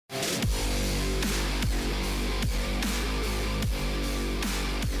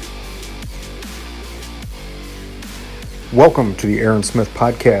Welcome to the Aaron Smith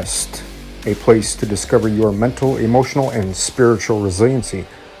Podcast, a place to discover your mental, emotional, and spiritual resiliency.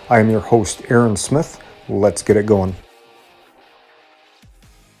 I am your host, Aaron Smith. Let's get it going.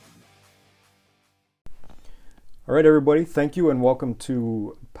 All right, everybody. Thank you and welcome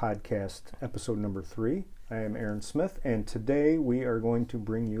to podcast episode number 3. I am Aaron Smith, and today we are going to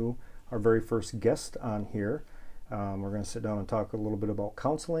bring you our very first guest on here. We're going to sit down and talk a little bit about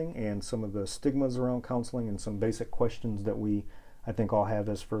counseling and some of the stigmas around counseling and some basic questions that I think all have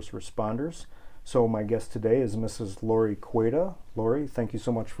as first responders. So my guest today is Mrs. Lori Cueta. Lori, thank you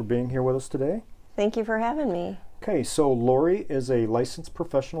so much for being here with us today. Thank you for having me. Okay, so Lori is a licensed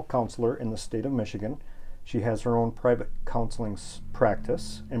professional counselor in the state of Michigan. She has her own private counseling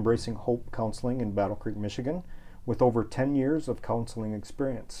practice, Embracing Hope Counseling in Battle Creek, Michigan, with over 10 years of counseling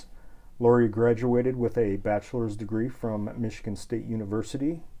experience. Lori graduated with a bachelor's degree from Michigan State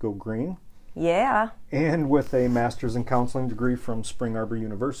University, go Green. Yeah. And with a master's in counseling degree from Spring Arbor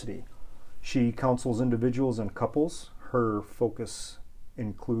University. She counsels individuals and couples. Her focus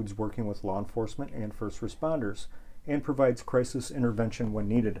includes working with law enforcement and first responders, and provides crisis intervention when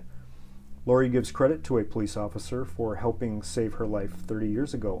needed. Lori gives credit to a police officer for helping save her life 30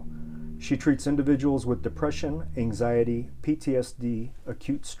 years ago. She treats individuals with depression, anxiety, PTSD,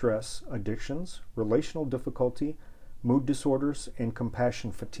 acute stress, addictions, relational difficulty, mood disorders, and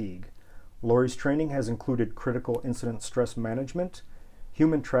compassion fatigue. Lori's training has included critical incident stress management,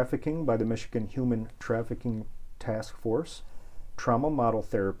 human trafficking by the Michigan Human Trafficking Task Force, trauma model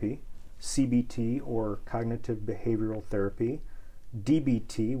therapy, CBT or cognitive behavioral therapy,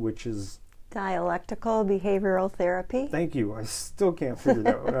 DBT, which is Dialectical behavioral therapy. Thank you. I still can't figure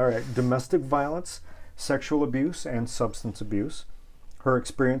that out. All right. Domestic violence, sexual abuse, and substance abuse. Her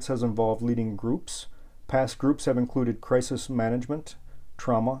experience has involved leading groups. Past groups have included crisis management,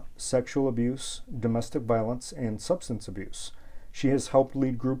 trauma, sexual abuse, domestic violence, and substance abuse. She has helped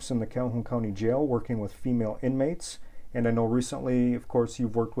lead groups in the Calhoun County Jail working with female inmates. And I know recently, of course,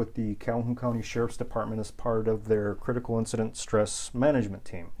 you've worked with the Calhoun County Sheriff's Department as part of their critical incident stress management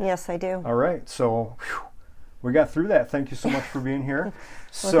team. Yes, I do. All right. So we got through that. Thank you so much for being here.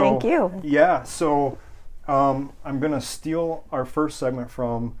 Well, thank you. Yeah. So I'm going to steal our first segment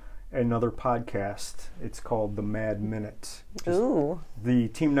from another podcast. It's called The Mad Minute. Ooh. The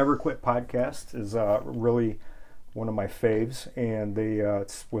Team Never Quit podcast is really one of my faves. And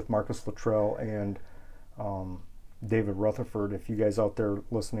it's with Marcus Luttrell and David Rutherford. If you guys out there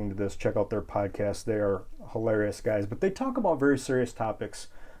listening to this, check out their podcast. They are hilarious guys, but they talk about very serious topics.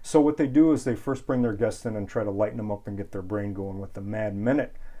 So what they do is they first bring their guests in and try to lighten them up and get their brain going with the Mad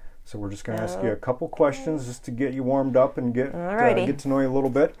Minute. So we're just going to ask you a couple questions just to get you warmed up and get to know you a little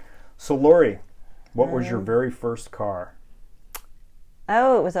bit. So Lori, what was your very first car?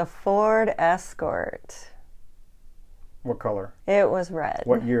 Oh, it was a Ford Escort. What color? It was red.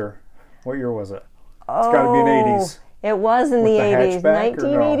 What year? What year was it? It's got to be in the 80s. It was in the 80s.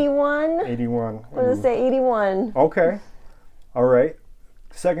 1981? No? 81. What does it say? 81. Okay. All right.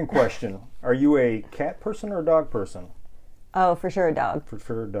 Second question. Are you a cat person or a dog person? Oh, for sure a dog. For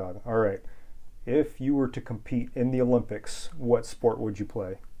sure a dog. All right. If you were to compete in the Olympics, what sport would you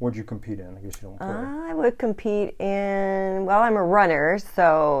play? Would you compete in? I guess you don't play. I would compete in, well, I'm a runner,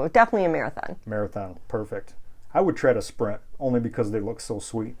 so definitely a marathon. Marathon. Perfect. I would try to sprint, only because they look so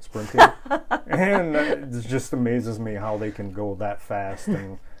sweet sprinting. And it just amazes me how they can go that fast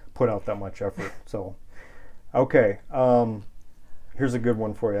and put out that much effort. So, okay, here's a good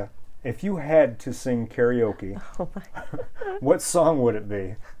one for you. If you had to sing karaoke, what song would it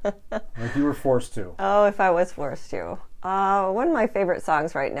be? If you were forced to. Oh, if I was forced to. One of my favorite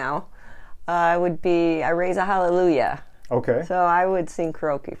songs right now would be I Raise a Hallelujah. Okay. So I would sing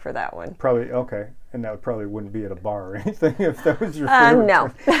karaoke for that one. Probably, okay. And that probably wouldn't be at a bar or anything if that was your favorite.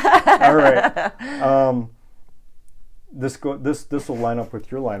 No. All right. This will line up with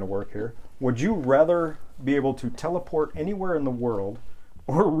your line of work here. Would you rather be able to teleport anywhere in the world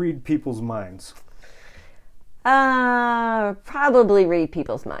or read people's minds? Probably read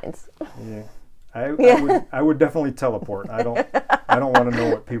people's minds. Yeah. I would definitely teleport. I don't want to know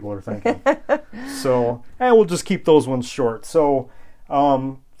what people are thinking. So, we'll just keep those ones short. So,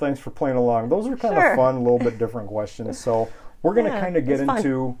 thanks for playing along. Those are kind of fun, a little bit different questions. So, we're going to kind of get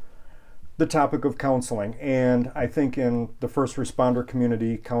into the topic of counseling. And I think in the first responder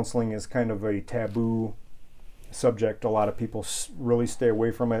community, counseling is kind of a taboo subject. A lot of people really stay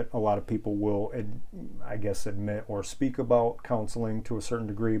away from it. A lot of people will, I guess, admit or speak about counseling to a certain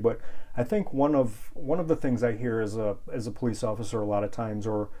degree. But I think one of the things I hear as a police officer a lot of times,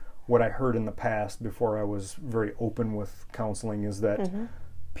 or what I heard in the past before I was very open with counseling, is that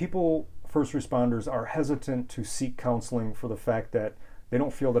people first responders are hesitant to seek counseling for the fact that they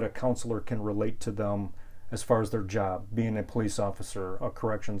don't feel that a counselor can relate to them as far as their job, being a police officer, a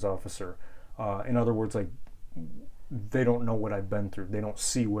corrections officer. In other words, like, they don't know what I've been through. They don't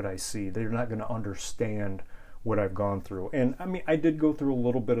see what I see. They're not going to understand what I've gone through. And I mean, I did go through a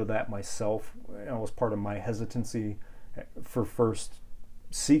little bit of that myself. It was part of my hesitancy for first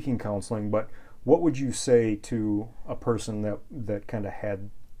seeking counseling. But what would you say to a person that kind of had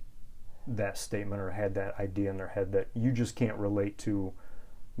that statement or had that idea in their head that you just can't relate to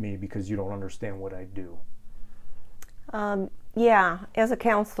me because you don't understand what I do? Yeah, as a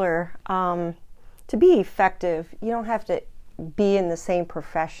counselor, to be effective, you don't have to be in the same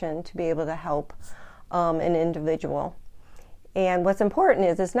profession to be able to help an individual. And what's important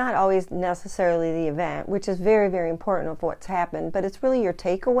is it's not always necessarily the event, which is very, very important of what's happened, but it's really your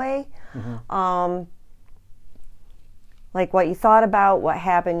takeaway. Mm-hmm. Like what you thought about, what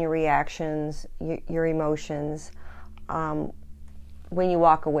happened, your reactions, your emotions, when you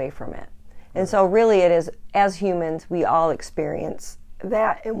walk away from it. And so really it is, as humans, we all experience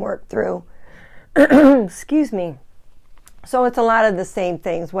that and work through. Excuse me. So it's a lot of the same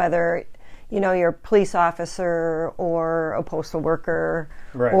things, whether, you know, you're a police officer or a postal worker,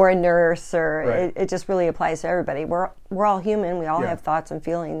 right, or a nurse, or right, it just really applies to everybody. We're all human. We all have thoughts and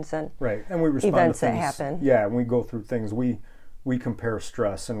feelings and right, and we respond events to things that happen. Yeah, when we go through things, we compare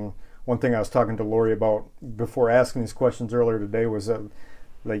stress. And one thing I was talking to Lori about before asking these questions earlier today was that,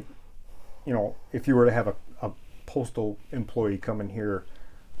 like, you know, if you were to have a postal employee come in here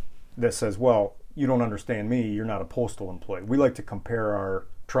that says, well, you don't understand me, you're not a postal employee. We like to compare our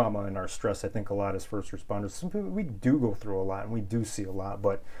trauma and our stress, I think, a lot as first responders. We do go through a lot and we do see a lot.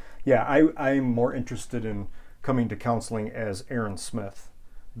 But yeah, I'm more interested in coming to counseling as Aaron Smith,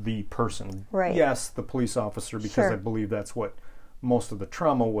 the person. Right. Yes, the police officer, because sure, I believe that's what most of the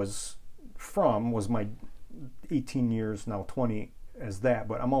trauma was my 18 years, now 20, as that.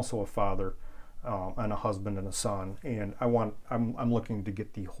 But I'm also a father and a husband and a son, and I'm looking to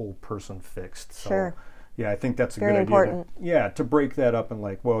get the whole person fixed. So sure. Yeah, I think that's a very good important. idea. To break that up and,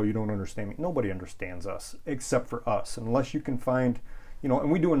 like, well, you don't understand me. Nobody understands us except for us, unless you can find, you know,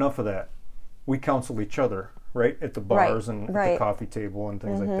 and we do enough of that. We counsel each other, right, at the bars and at the coffee table and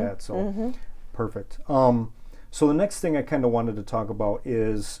things like that. So perfect. So the next thing I kind of wanted to talk about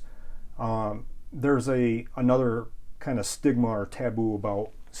is there's another kind of stigma or taboo about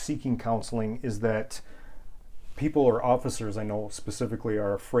seeking counseling, is that people or officers, I know specifically,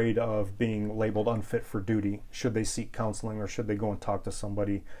 are afraid of being labeled unfit for duty should they seek counseling or should they go and talk to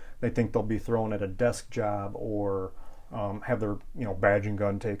somebody. They think they'll be thrown at a desk job or have their, you know, badge and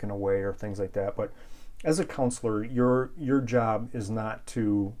gun taken away or things like that. But as a counselor, your job is not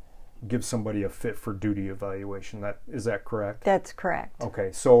to give somebody a fit for duty evaluation. Is that correct? That's correct.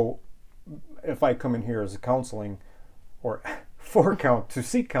 Okay, so if I come in here as a counseling or to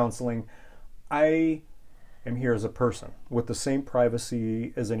seek counseling, I am here as a person with the same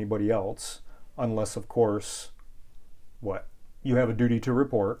privacy as anybody else, unless, of course, what? You have a duty to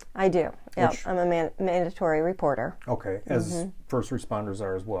report. I do. Yeah, I'm a mandatory reporter. Okay, as first responders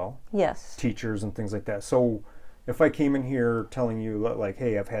are as well. Yes. Teachers and things like that. So if I came in here telling you, like,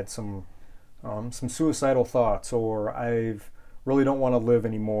 hey, I've had some suicidal thoughts, or I've really don't want to live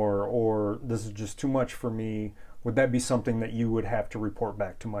anymore, or this is just too much for me, would that be something that you would have to report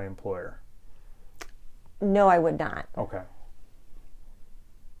back to my employer? No, I would not. Okay.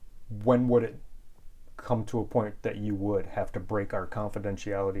 When would it come to a point that you would have to break our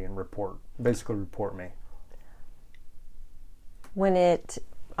confidentiality and basically report me? When it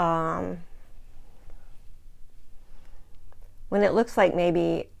looks like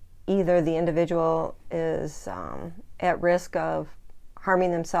maybe either the individual is at risk of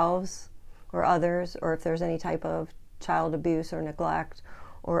harming themselves or others, or if there's any type of child abuse or neglect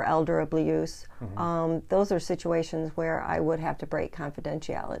or elder abuse, those are situations where I would have to break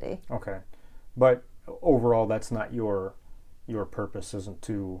confidentiality. Okay. But overall, that's not your purpose, isn't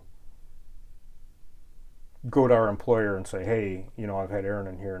to go to our employer and say, hey, you know, I've had Aaron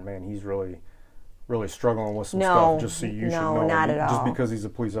in here and, man, he's really struggling with some stuff, just so you should know. No, not at all. Just because he's a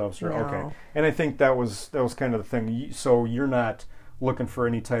police officer. No. Okay. And I think that was kind of the thing. So you're not looking for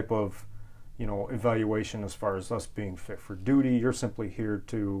any type of, you know, evaluation as far as us being fit for duty. You're simply here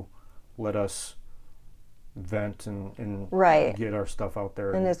to let us vent and right, get our stuff out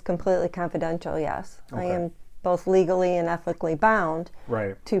there. And it's completely confidential, yes. Okay. I am both legally and ethically bound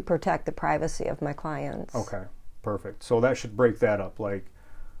right, to protect the privacy of my clients. Okay, perfect. So that should break that up. Like,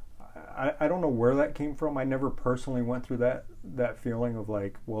 I don't know where that came from. I never personally went through that feeling of,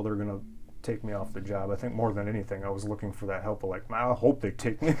 like, well, they're going to take me off the job. I think more than anything, I was looking for that help. Like, I hope they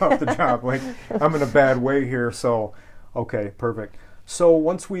take me off the job. Like, I'm in a bad way here. So, okay, perfect. So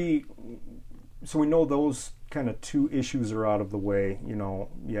we know those kind of two issues are out of the way. You know,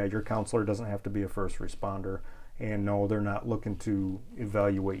 yeah, your counselor doesn't have to be a first responder, and no, they're not looking to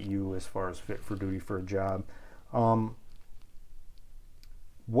evaluate you as far as fit for duty for a job.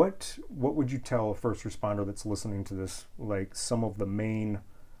 What would you tell a first responder that's listening to this, like some of the main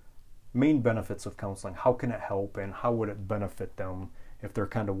benefits of counseling? How can it help, and how would it benefit them if they're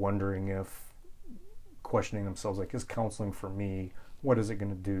kind of wondering, if questioning themselves, like, is counseling for me? What is it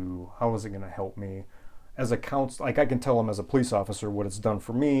going to do? How is it going to help me? As a counselor, like, I can tell them as a police officer what it's done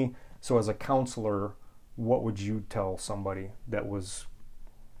for me. So as a counselor, what would you tell somebody that was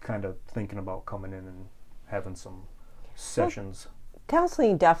kind of thinking about coming in and having some sessions?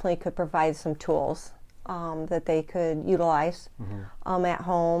 Counseling definitely could provide some tools that they could utilize at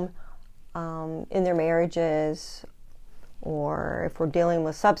home, in their marriages, or if we're dealing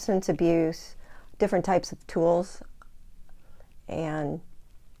with substance abuse, different types of tools, and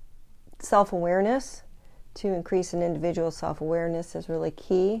self-awareness. To increase an individual's self-awareness is really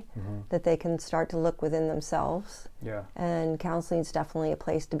key, that they can start to look within themselves. Yeah. And counseling is definitely a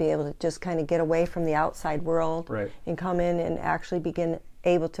place to be able to just kind of get away from the outside world, right, and come in and actually begin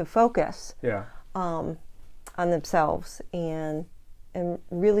able to focus on themselves and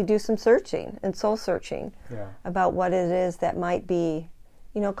really do some searching and soul searching about what it is that might be,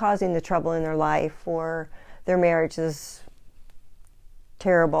 you know, causing the trouble in their life, or their marriage is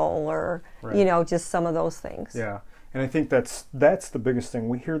terrible, or you know, just some of those things. Yeah. And I think that's the biggest thing.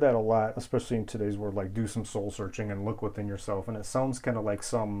 We hear that a lot, especially in today's world, like, do some soul searching and look within yourself. And it sounds kind of like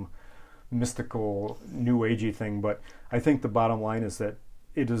some mystical, new agey thing, but I think the bottom line is that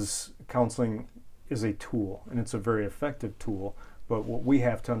counseling is a tool, and it's a very effective tool. But what we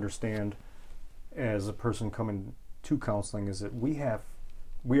have to understand as a person coming to counseling is that we are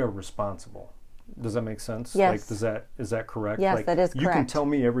responsible. Does that make sense? Yes. Like, is that correct? Yes, like, that is correct. You can tell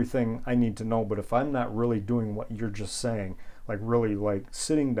me everything I need to know, but if I'm not really doing what you're just saying, like, really, like,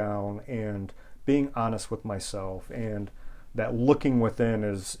 sitting down and being honest with myself, and that looking within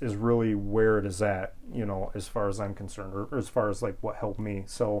is really where it is at, you know, as far as I'm concerned, or as far as, like, what helped me.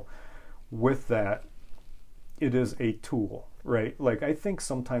 So with that, it is a tool, right? Like, I think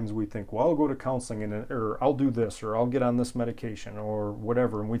sometimes we think, well, I'll go to counseling, or I'll do this, or I'll get on this medication, or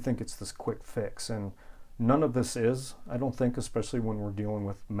whatever, and we think it's this quick fix. And none of this is, I don't think, especially when we're dealing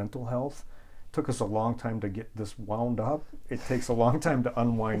with mental health. It took us a long time to get this wound up. It takes a long time to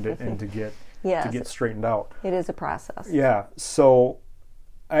unwind it and to get straightened out. It is a process. Yeah. So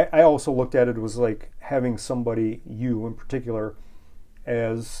I also looked at it was like having somebody, you in particular,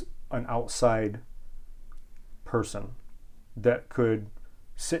 as an outside person that could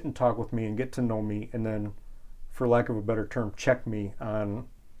sit and talk with me and get to know me, and then, for lack of a better term, check me on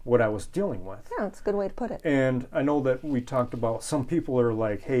what I was dealing with. Yeah, that's a good way to put it. And I know that we talked about, some people are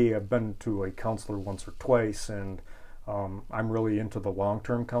like, hey, I've been to a counselor once or twice, and I'm really into the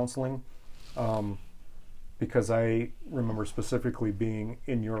long-term counseling, because I remember specifically being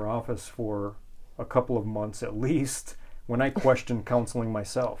in your office for a couple of months at least when I questioned counseling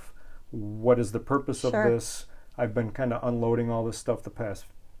myself. What is the purpose of this? I've been kind of unloading all this stuff the past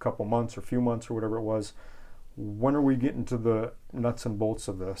couple months or few months or whatever it was. When are we getting to the nuts and bolts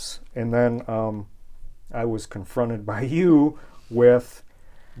of this? And then I was confronted by you with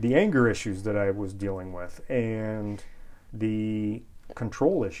the anger issues that I was dealing with, and the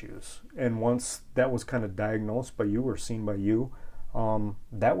control issues. And once that was kind of diagnosed by you or seen by you,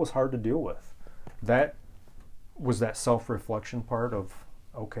 that was hard to deal with. That was that self-reflection part of,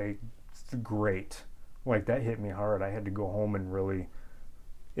 okay, great. Like, that hit me hard. I had to go home and really,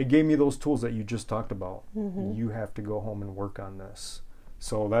 it gave me those tools that you just talked about. You have to go home and work on this.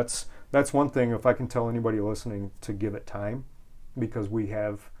 So that's one thing, if I can tell anybody listening, to give it time, because we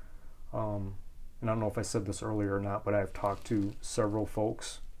have, and I don't know if I said this earlier or not, but I've talked to several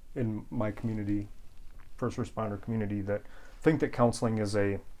folks in my community, first responder community, that think that counseling is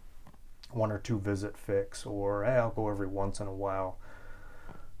a 1 or 2 visit fix, or hey, I'll go every once in a while.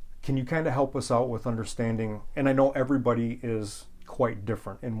 Can you kind of help us out with understanding, and I know everybody is quite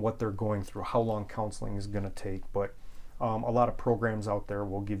different in what they're going through, how long counseling is going to take, but a lot of programs out there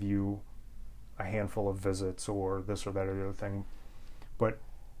will give you a handful of visits or this or that or the other thing. But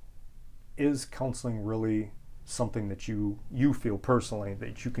is counseling really something that you feel personally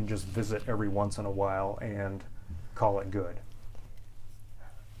that you can just visit every once in a while and call it good?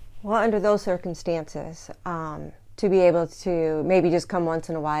 Well, under those circumstances, to be able to maybe just come once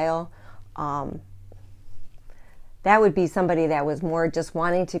in a while, that would be somebody that was more just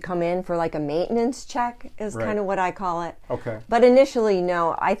wanting to come in for like a maintenance check is Right. kind of what I call it. Okay. But initially,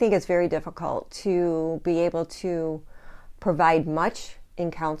 no, I think it's very difficult to be able to provide much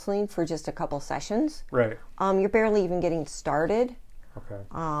in counseling for just a couple sessions. Right. You're barely even getting started. Okay.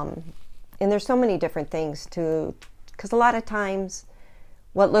 And there's so many different things because a lot of times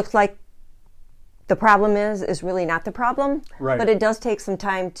what looks like the problem is really not the problem. Right. But it does take some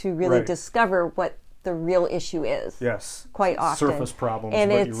time to really Right. discover what the real issue is. Yes. Quite often. Surface problems,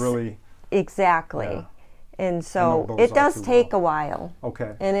 And but it's you really... exactly. Yeah. And I know so those it all does too take well. a while.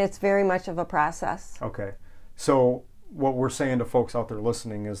 Okay. And it's very much of a process. Okay. So what we're saying to folks out there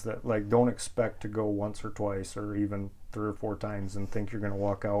listening is that, like, don't expect to go once or twice or even 3 or 4 times and think you're going to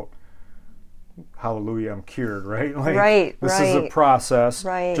walk out, hallelujah, I'm cured, right? Like, Right, this is a right. process,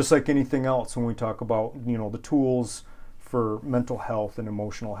 Right. just like anything else when we talk about, you know, the tools for mental health and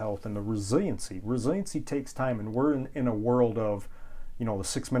emotional health and the resiliency. Resiliency takes time, and we're in a world of, you know, the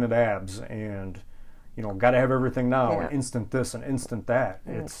 6-minute abs and, you know, got to have everything now Yeah. and instant this and instant that.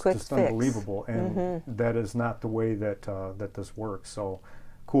 It's quick just fix. unbelievable, and that is not the way that that this works. So,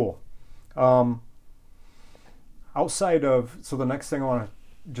 cool. Outside of, so the next thing I want to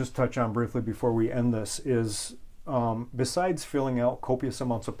just touch on briefly before we end this is, besides filling out copious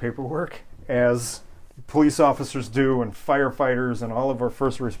amounts of paperwork, as police officers do and firefighters and all of our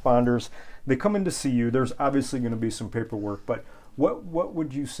first responders, they come in to see you. There's obviously going to be some paperwork, but what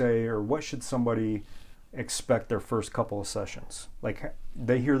would you say, or what should somebody expect their first couple of sessions? Like,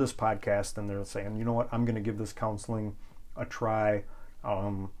 they hear this podcast and they're saying, you know what, I'm going to give this counseling a try.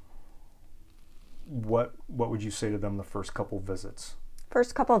 What would you say to them the first couple visits?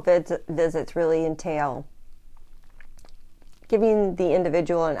 First couple of visits really entail giving the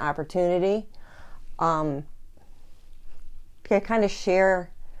individual an opportunity to kind of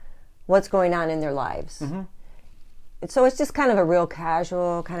share what's going on in their lives. Mm-hmm. And so it's just kind of a real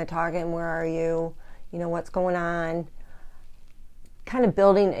casual kind of talking, where are you? You know, what's going on? Kind of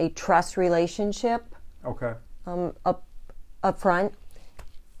building a trust relationship Okay. up front,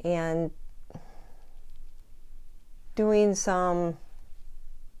 and doing some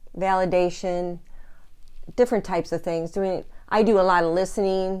validation, different types of things. I do a lot of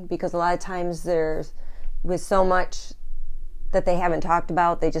listening, because a lot of times there's, with so much that they haven't talked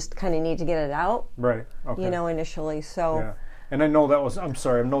about, they just kind of need to get it out, Right. Okay. you know, initially. So Yeah. And I know that was, I'm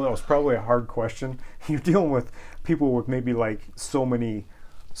sorry, I know that was probably a hard question. You're dealing with people with maybe like so many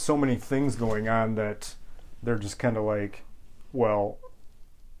things going on that they're just kind of like, well,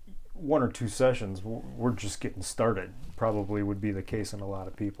 1 or 2 sessions, we're just getting started, probably would be the case in a lot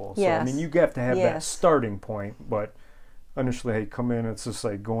of people. So, Yes. I mean, you have to have that Yes. starting point, but initially, hey, come in, it's just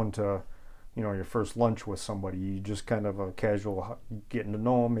like going to, you know, your first lunch with somebody. You just kind of a casual getting to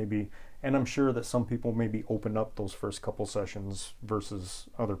know them, maybe. And I'm sure that some people maybe open up those first couple sessions versus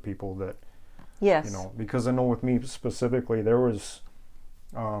other people that, yes, you know, because I know with me specifically, there was,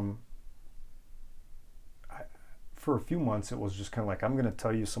 for a few months, it was just kind of like, I'm going to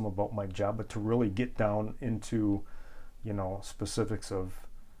tell you some about my job, but to really get down into, you know, specifics of,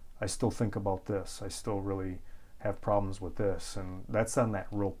 I still think about this, I still really have problems with this, and that's on that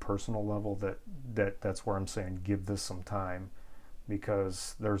real personal level that's where I'm saying give this some time,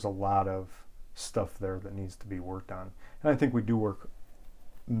 because there's a lot of stuff there that needs to be worked on. And I think we do work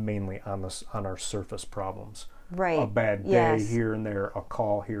mainly on our surface problems. right. A bad day Yes. here and there, a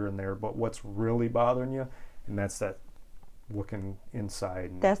call here and there, but what's really bothering you, and that's that looking inside,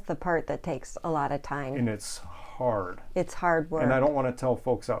 and That's the part that takes a lot of time. it's hard. It's hard work. And I don't want to tell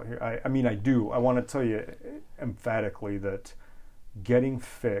folks out here, I mean, I do. I want to tell you emphatically that getting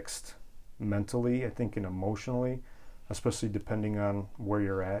fixed mentally, I think, and emotionally, especially depending on where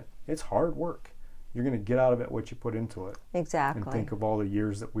you're at, it's hard work. You're going to get out of it what you put into it. Exactly. And think of all the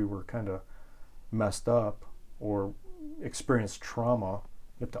years that we were kind of messed up or experienced trauma.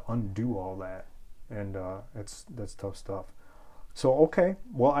 You have to undo all that. And that's tough stuff. So, okay.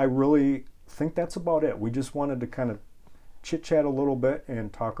 Well, I really think that's about it. We just wanted to kind of chit-chat a little bit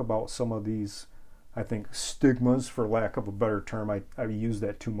and talk about some of these, I think, stigmas, for lack of a better term. I use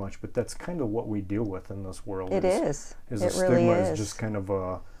that too much, but that's kind of what we deal with in this world. It is. Is It a really stigma is. is just kind of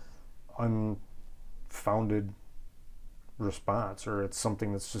a unfounded response, or it's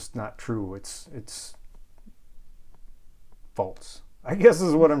something that's just not true. It's false, I guess,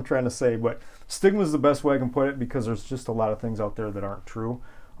 is what I'm trying to say. But stigma is the best way I can put it, because there's just a lot of things out there that aren't true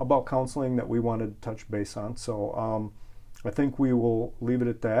about counseling that we wanted to touch base on. So I think we will leave it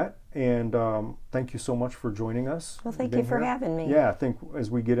at that. And thank you so much for joining us. Well, thank Being you for here. having me. Yeah, I think as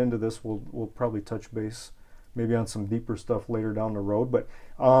we get into this, we'll probably touch base maybe on some deeper stuff later down the road. But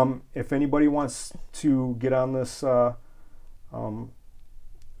if anybody wants to get on this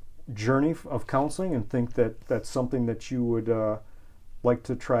journey of counseling and think that that's something that you would like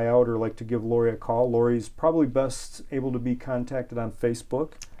to try out or like to give Lori a call, Lori's probably best able to be contacted on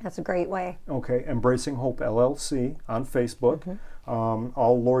Facebook. That's a great way. Okay, Embracing Hope LLC on Facebook.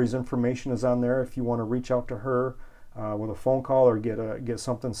 All Lori's information is on there. If you want to reach out to her with a phone call or get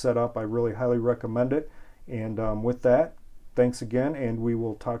something set up, I really highly recommend it. And with that, thanks again, and we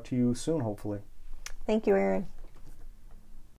will talk to you soon, hopefully. Thank you, Aaron.